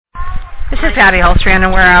is Patty Holstrand,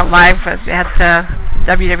 and we're out live at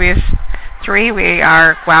WW3. We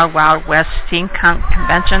are Wild Wild West Steampunk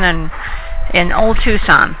Convention in Old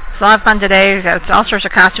Tucson. It's a lot of fun today. We've got all sorts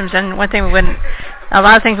of costumes, and a lot of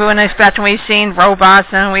things we wouldn't expect. And we've seen robots,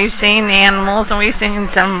 and we've seen animals, and we've seen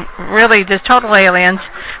some really just total aliens.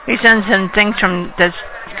 We've seen some things that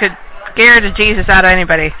could scare the Jesus out of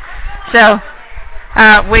anybody. So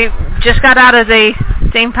we just got out of the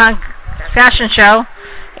Steampunk Fashion Show,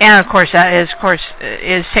 and of course that is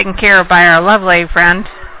taken care of by our lovely friend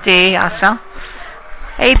Dee Astell.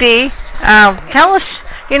 Hey Dee, tell us.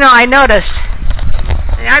 I noticed.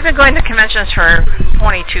 I've been going to conventions for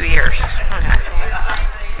 22 years. Okay.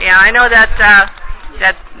 Yeah, I know that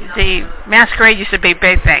the masquerade used to be a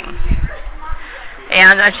big thing,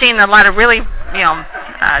 and I've seen a lot of really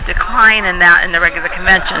decline in that in the regular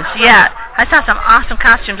conventions. Yet I saw some awesome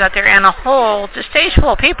costumes out there and a whole stage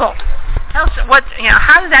full of people. Tell us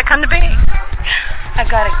how did that come to be? I've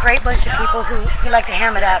got a great bunch of people who like to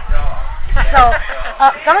ham it up. So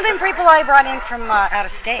some of them people I brought in from out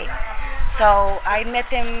of state. So I met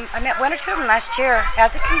one or two of them last year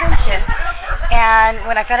at the convention, and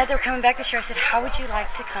when I found out they were coming back this year, I said, how would you like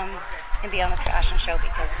to come and be on the fashion show,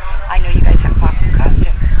 because I know you guys have awesome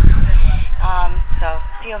costumes. So a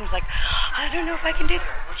few of them's like, I don't know if I can do that.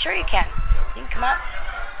 Sure you can. You can come up,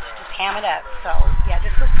 just ham it up. So yeah,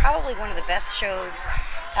 this was probably one of the best shows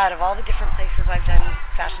out of all the different places I've done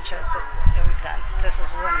fashion shows that we've done. This is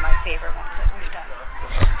one of my favorite ones that we've done.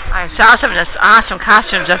 I saw some of this awesome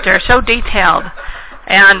costumes up there, so detailed.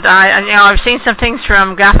 And I've seen some things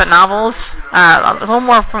from graphic novels, a little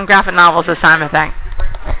more from graphic novels this time, I think.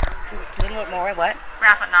 A little bit more, what?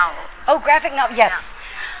 Graphic novels. Oh, graphic novels, yes.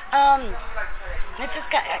 Yeah. It's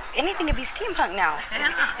just got anything to be steampunk now.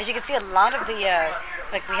 Yeah. As you can see, a lot of the,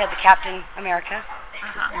 like we had the Captain America,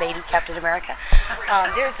 Lady Captain America.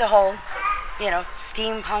 There's the whole,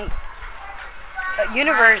 steampunk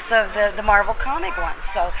universe of the Marvel comic one.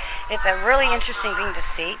 So it's a really interesting thing to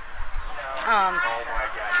see.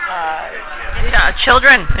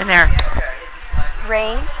 Children in there.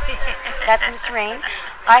 Rain. That's Miss Rain.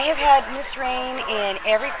 I have had Miss Rain in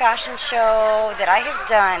every fashion show that I have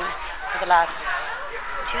done for the last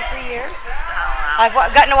 2-3 years. I've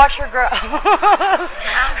gotten to watch her grow.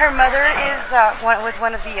 Her mother was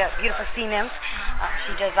one of the beautiful sea nymphs.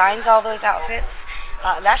 She designs all those outfits.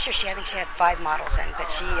 Last year, I think she had 5 models in, but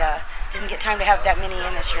she didn't get time to have that many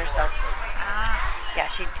in this year. So, yeah,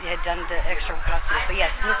 she had done the extra costumes. But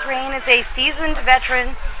yes, Miss Rain is a seasoned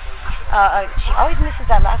veteran. She always misses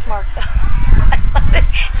that last mark.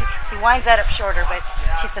 She winds that up shorter, but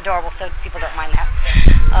she's adorable, so people don't mind that.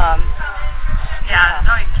 Yeah, it's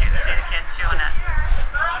always cute to see the kids doing it.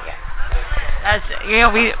 Yeah.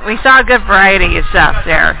 We saw a good variety of stuff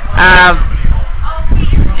there.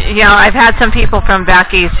 I've had some people from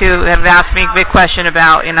back east who have asked me a big question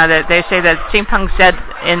about, that they say that steampunk's dead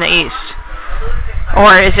in the east,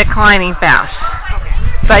 or is it declining fast?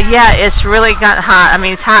 But yeah, it's really got hot. I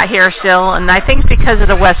mean, it's hot here still, and I think it's because of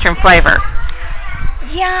the Western flavor.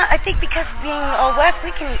 Yeah, I think because being Old West,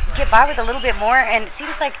 we can get by with a little bit more, and it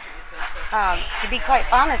seems like, to be quite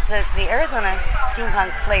honest, the Arizona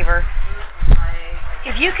steampunk flavor,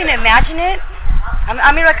 if you can imagine it,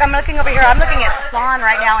 I'm looking over here. I'm looking at Spawn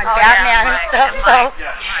right now and Batman and stuff. So,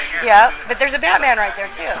 yeah, but there's a Batman right there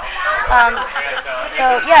too.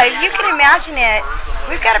 So yeah, if you can imagine it,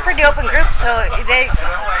 we've got a pretty open group. So they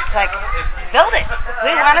like build it.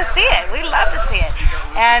 We want to see it. We love to see it.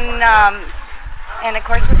 And of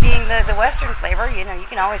course, with being the Western flavor, you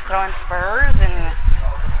can always throw in spurs and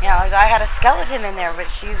I had a skeleton in there, but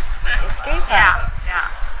she's escaped. Yeah.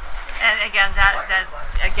 And again, that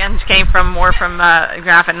came more from a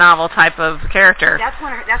graphic novel type of character.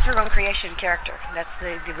 That's her own creation character. That's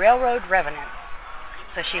the Railroad Revenant.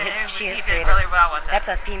 So she has created. Really well with it. That's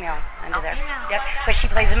a female under there. Female. Yep. But she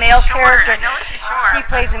plays a male character. I know she's short. She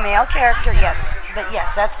plays a male character. Yes. But yes,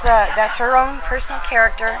 that's her own personal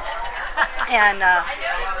character. And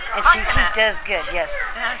she does good. Yes.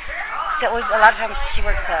 That was a lot of times she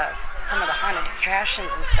works some of the haunted attractions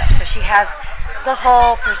and stuff. So she has the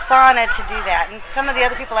whole persona to do that. And some of the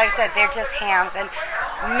other people, like I said, they're just hams. And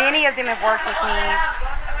many of them have worked with me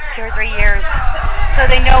 2 or 3 years,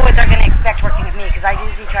 so they know what they're going to expect working with me, because I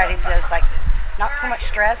usually try to just, not so much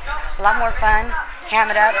stress, a lot more fun,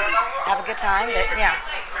 ham it up, have a good time. But, yeah.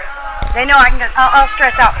 They know I'll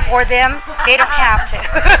stress out for them. They don't have to.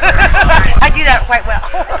 I do that quite well.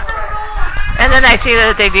 And then I see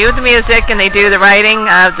that they do the music and they do the writing.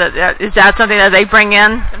 Is that something that they bring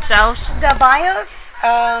in themselves? The bios,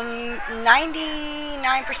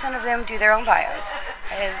 99% of them do their own bios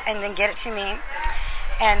and then get it to me.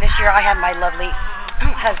 And this year I had my lovely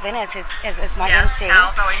husband as my MC.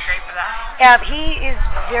 Al's always great for that. He is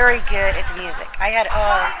very good at the music. I had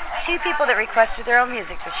 2 people that requested their own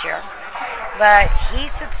music this year, but he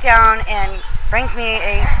sits down and brings me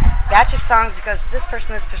a batch of songs that goes this person,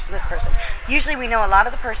 this person, this person. Usually we know a lot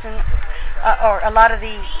of the person or a lot of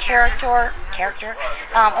the character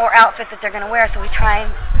or outfit that they're going to wear, so we try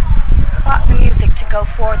and plot the music to go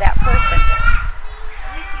for that person.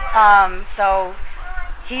 So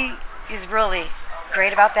he is really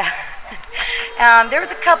great about that. There was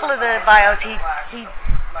a couple of the bios he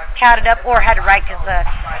padded up or had to write because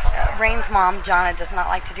Rain's mom, Jonna, does not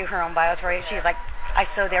like to do her own bios for you. She's like, I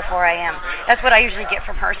so therefore I am. That's what I usually get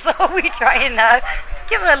from her. So we try and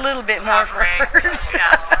give her a little bit more for hers.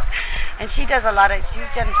 And she does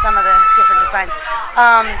she's done some of the different designs.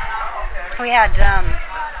 We had,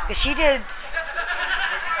 she did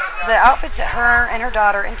the outfits that her and her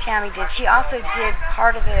daughter and Tammy did. She also did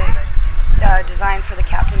part of the design for the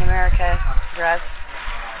Captain America dress.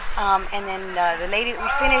 And then the lady that we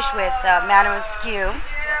finished with, Madame Askew,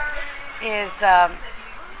 is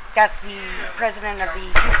that's the president of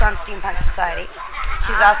the Tucson Steampunk Society.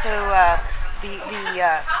 She's also the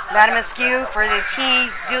Madame Askew for the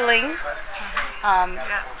tea dueling.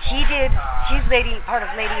 She's part of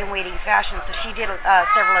Lady in Waiting Fashion, so she did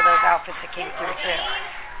several of those outfits that came through too.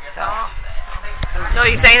 So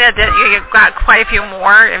you're saying that you've got quite a few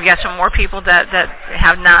more? Have you got some more people that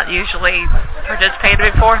have not usually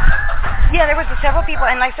participated before? Yeah, there was several people,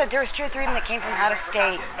 and like I said, there was 2 or 3 of them that came from out of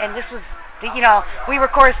state, and this was, we were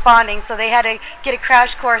corresponding, so they had to get a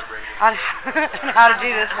crash course on how to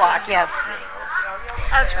do this walk. Yes.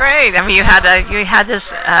 That's great. I mean, you had this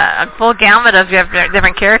full gamut of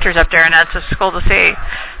different characters up there, and that's just cool to see.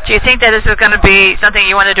 Do you think that this is going to be something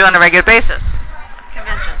you want to do on a regular basis?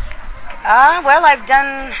 Conventions. Well,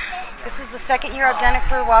 this is the 2nd year I've done it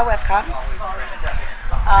for Wild West Con.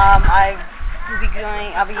 I'll be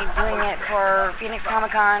doing it for Phoenix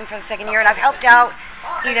Comic Con for the 2nd year, and I've helped out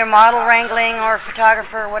either model wrangling or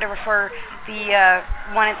photographer or whatever for the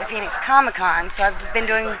one at the Phoenix Comic Con. So I've been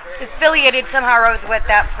affiliated somehow with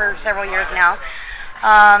that for several years now.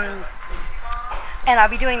 And I'll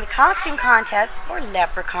be doing the costume contest for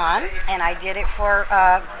LepreCon, and I did it for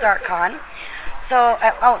DarkCon. So,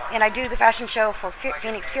 and I do the fashion show for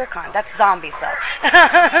Phoenix FearCon. That's zombies, though.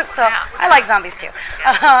 So I like zombies, too.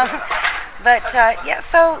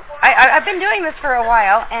 So I've been doing this for a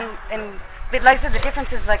while, but like I said, the difference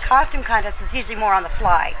is the costume contest is usually more on the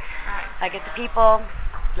fly. I get the people,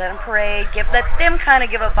 let them parade, let them kind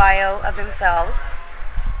of give a bio of themselves,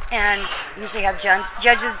 and usually have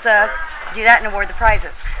judges do that and award the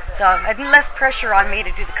prizes. So I think less pressure on me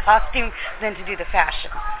to do the costume than to do the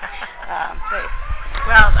fashion.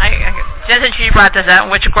 Well, just as you brought this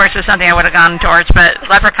up, which of course is something I would have gone towards, but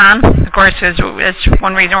LepreCon, of course, is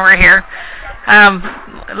one reason we're here.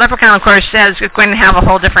 LepreCon, of course, is going to have a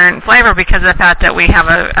whole different flavor because of the fact that we have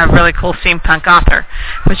a really cool steampunk author,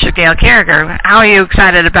 which is Gail Carriger. How are you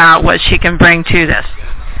excited about what she can bring to this?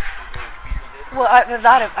 Well,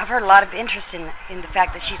 I've heard a lot of interest in the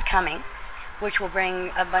fact that she's coming, which will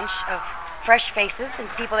bring a bunch of fresh faces and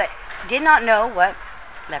people that did not know what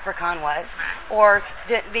LepreCon was, or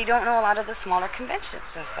they don't know a lot of the smaller conventions.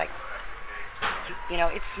 So it's like,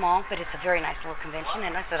 it's small, but it's a very nice little convention,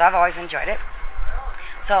 and I said I've always enjoyed it.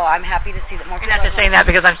 So I'm happy to see that more people... You're not just saying that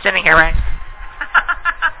because I'm sitting here, right?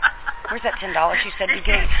 Where's that $10 you said you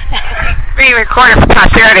gave? Being recorded for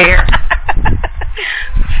posterity here.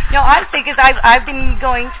 No, I think I've been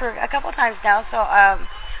going for a couple of times now, so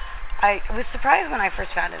I was surprised when I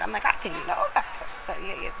first found it. I'm like, I didn't know that. So,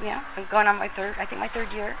 I'm going on my third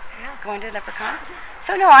year going to LepreCon.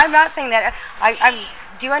 So no, I'm not saying that. I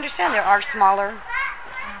do understand there are smaller.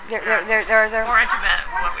 They're more intimate,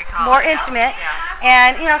 what we call more intimate,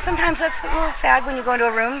 and sometimes that's a little sad when you go into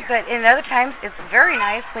a room, but in other times it's very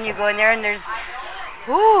nice when you go in there and there's,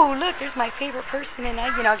 ooh, look, there's my favorite person, and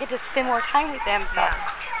I get to spend more time with them. So,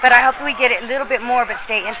 but I hope we get it a little bit more, but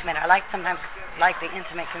stay intimate. I sometimes like the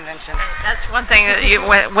intimate convention. That's one thing that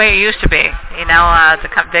way it used to be.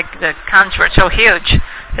 The cons were so huge,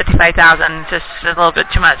 55,000, just a little bit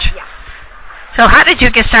too much. Yeah. So how did you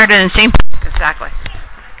get started in steampunk exactly?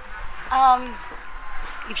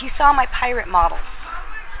 If you saw my pirate models,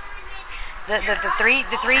 the three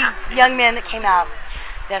young men that came out,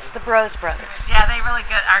 that's the Bros Brothers. Yeah, they really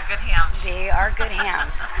are good hams. They are good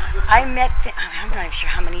hams. I met them, I'm not even sure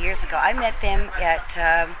how many years ago. I met them at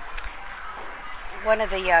one of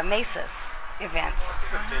the Mesas events,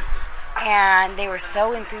 and they were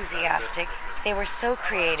so enthusiastic. They were so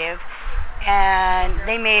creative, and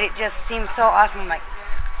they made it just seem so awesome. I'm like,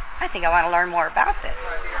 I think I want to learn more about this.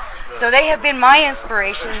 So they have been my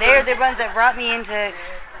inspiration. They're the ones that brought me into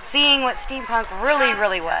seeing what steampunk really,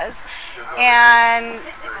 really was. And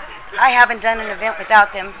I haven't done an event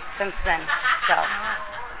without them since then. So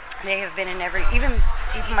they have been in even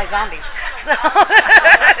my zombies.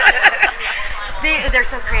 So they're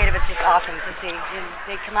so creative. It's just awesome to see. And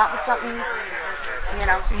they come out with something, you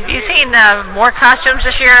know. Have you seen more costumes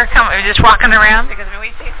this year just walking around? Because we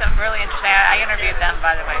see some really interesting. I interviewed them,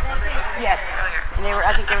 by the way. Yes. And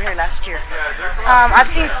I think they were here last year. I've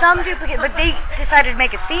seen some duplicate, but they decided to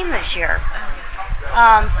make a theme this year.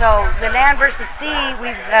 So the land versus sea,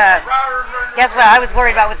 that's what I was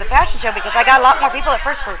worried about with the fashion show, because I got a lot more people at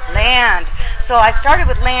first for land. So I started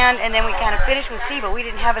with land, and then we kind of finished with sea, but we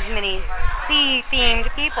didn't have as many sea-themed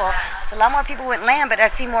people. So a lot more people went land, but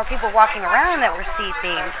I see more people walking around that were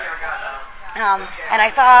sea-themed. And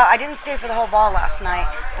I didn't stay for the whole ball last night,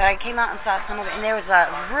 but I came out and saw some of it, and there was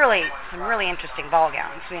some really interesting ball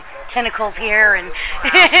gowns. I mean, tentacles here and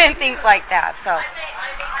and things like that. So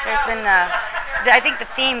there's been, I think the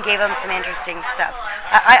theme gave them some interesting stuff.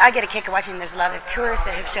 I get a kick of watching. There's a lot of tourists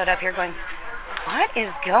that have showed up here going, what is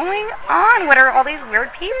going on? What are all these weird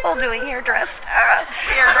people doing here dressed up?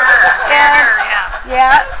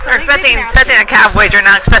 Yeah. They're expecting the cowboys. They're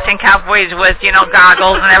not expecting cowboys with,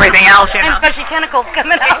 goggles and everything else, And especially tentacles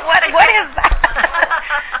coming out. What is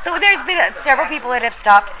that? So there's been several people that have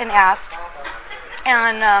stopped and asked.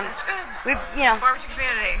 And we've,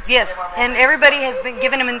 yes, and everybody has been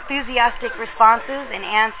giving them enthusiastic responses and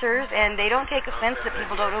answers, and they don't take offense that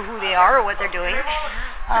people don't know who they are or what they're doing.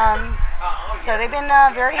 So they've been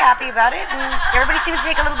very happy about it, and everybody seems to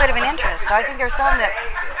take a little bit of an interest. So I think there's some that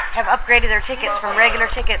have upgraded their tickets from regular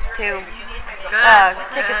tickets to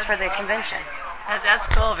tickets for the convention. That's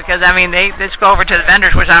cool, because they just go over to the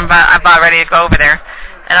vendors, which I'm about ready to go over there,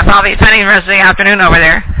 and I'll probably be spending the rest of the afternoon over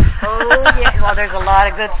there. Oh, yeah. Well, there's a lot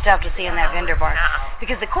of good stuff to see in that vendor bar.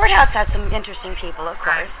 Because the courthouse has some interesting people, of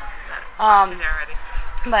course.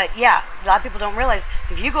 But, yeah, a lot of people don't realize,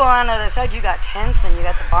 if you go on the other side, you got tents, and you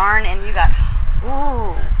got the barn, and you got,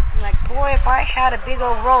 I'm like, boy, if I had a big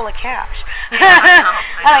old roll of cash.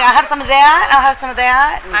 I'll have some of that, I'll have some of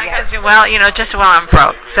that. Just while I'm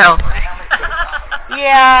broke, so...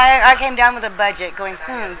 Yeah, I came down with a budget going,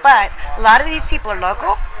 But a lot of these people are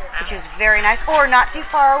local, which is very nice, or not too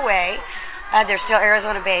far away. They're still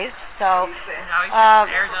Arizona-based, so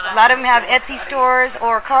a lot of them have Etsy stores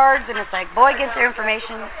or cards, and it's like, boy gets their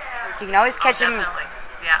information. You can always catch them.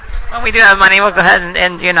 Yeah. When we do have money, we'll go ahead and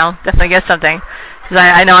definitely get something. Because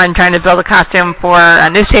I know I'm trying to build a costume for a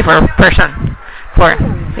newspaper person.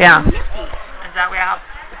 Is that we have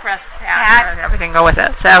the press hat and everything go with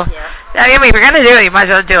it. So, if you're going to do it, you might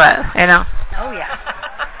as well do it, Oh, yeah.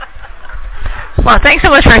 Well, thanks so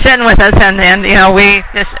much for sitting with us, and we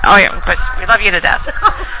just, but we love you to death.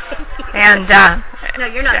 And no,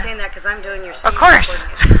 you're not saying that because I'm doing your. Of course.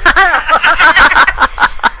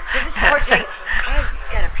 I've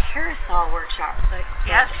got a parasol workshop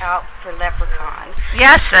out for LepreCon.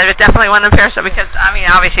 Yes, definitely one of the parasol, because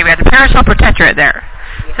obviously we had the parasol protectorate there,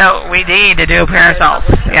 so we need to do parasols.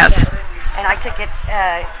 Yes. And I took it.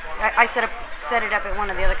 I set it up at one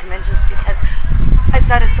of the other conventions because I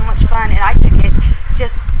thought it was so much fun, and I took it,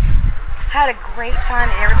 just had a great time,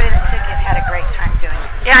 and everybody that took it had a great time doing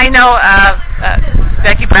it. Yeah, I know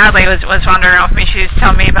Becky Bradley was wandering off me. She was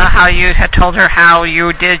telling me about how you had told her how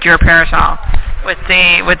you did your parasol with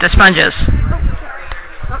the sponges.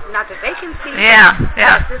 Not that they can see. Yeah.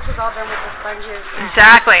 This was all done with the sponges.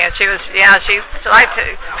 Exactly, and she was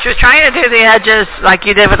trying to do the edges like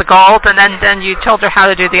you did with the gold, and then you told her how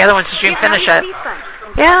to do the other ones so she can finish it.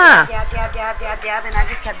 Yeah. Dab, and I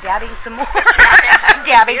just kept dabbing some more.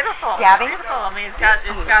 Dabbing. Beautiful. Dabbing. Beautiful. It's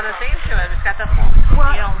got a theme to it. It's got the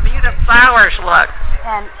beautiful flowers look.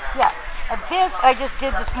 And this I just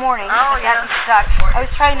did this morning. Oh, yeah. I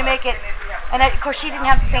was trying to make it, and of course she didn't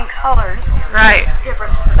have the same colors. Right.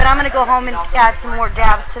 Different. But I'm going to go home and add some more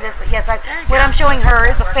dabs to this. But yes, what I'm showing her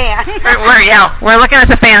is a fan. We're looking at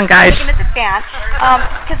the fan, guys. Looking at the fan.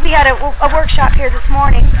 Because we had a workshop here this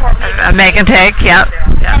morning. A make and take, yep.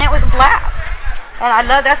 And it was a blast. And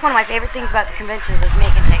that's one of my favorite things about the conventions is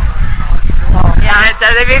make and take. Yeah,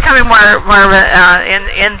 they're becoming more of an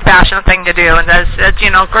in fashion thing to do, and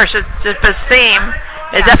of course, the theme,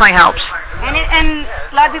 it definitely helps. And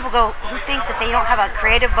a lot of people who think that they don't have a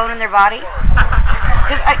creative bone in their body.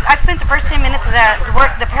 Because I spent the first 10 minutes of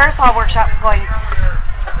the parasol workshop going,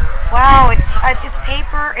 wow, it's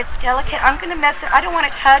paper, it's delicate, I'm going to mess it, I don't want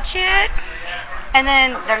to touch it. And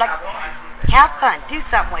then they're like, have fun, do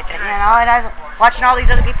something with it, you know. And I was watching all these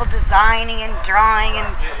other people designing and drawing, and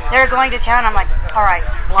they're going to town. I'm like, all right,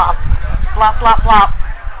 blop, blop, blop, blop,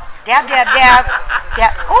 dab, dab, dab,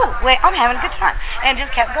 dab. Oh, wait, I'm having a good time, and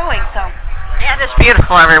just kept going. So. Yeah, it's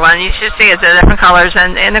beautiful, everyone. You should see it, the different colors,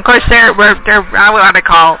 and of course they're what I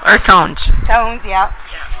call earth tones. Tones, yeah.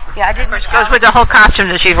 Yeah, I did. Of course, goes with the whole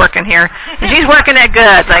costume that she's working here, and she's working it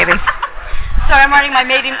good, lady. So I'm running my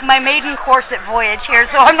maiden corset voyage here,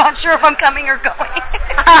 so I'm not sure if I'm coming or going.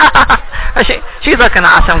 She's looking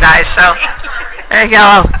awesome, guys. So there you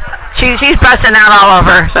go. She's busting out all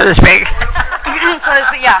over, so to speak.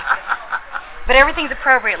 Yeah. But everything's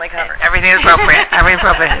appropriately covered. Everything is appropriate. Everything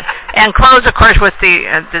appropriate. And clothes, of course, with the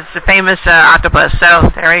famous octopus.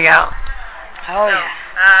 So there you go. Oh yeah.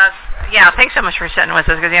 Yeah, thanks so much for sitting with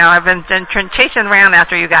us, because I've been chasing around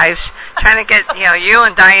after you guys, trying to get you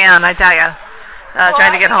and Diane. I tell you,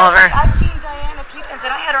 trying to get hold of her. I've seen Diane a few times,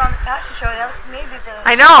 and I had her on the fashion show. That was maybe the.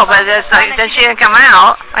 I know, but then she didn't come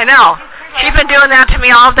out. I know. She's been doing that to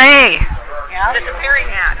me all day. Yeah.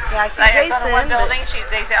 Disappearing at. Yeah, I saw the one building.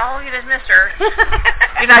 They say, "Oh, you just missed her."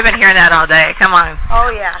 I've been hearing that all day. Come on.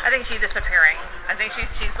 Oh yeah. I think she's disappearing. I think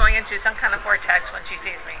she's going into some kind of vortex when she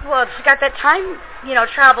sees me. Well, she got that time,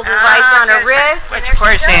 travel device on her wrist. Which, of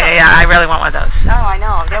course, yeah, I really want one of those. Oh, I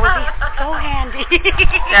know. That would be so handy.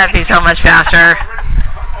 That'd be so much faster.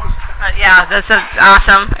 Yeah, this is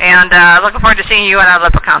awesome, and looking forward to seeing you at our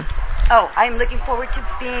LepreCon. Oh, I'm looking forward to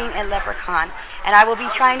being at LepreCon, and I will be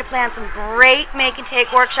trying to plan some great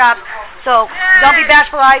make-and-take workshops, so don't be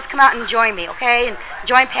bashful eyes, come out and join me, okay? And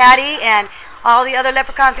join Patty and all the other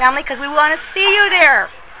LepreCon family, because we want to see you there.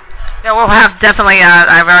 Yeah, we'll have definitely,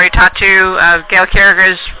 I've already talked to Gail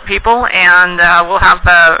Carragher's people, and we'll have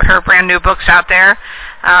her brand new books out there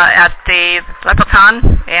at the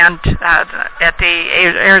LepreCon and at the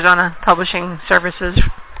Arizona Publishing Services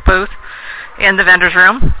booth in the vendor's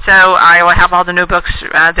room. So I will have all the new books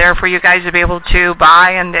there for you guys to be able to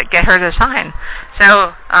buy and get her to sign.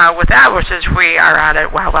 So with that, since we are out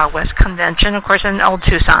at Wild Wild West Convention, of course, in Old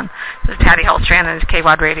Tucson, this is Patty Holstrand and it's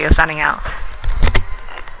KWAD Radio signing out.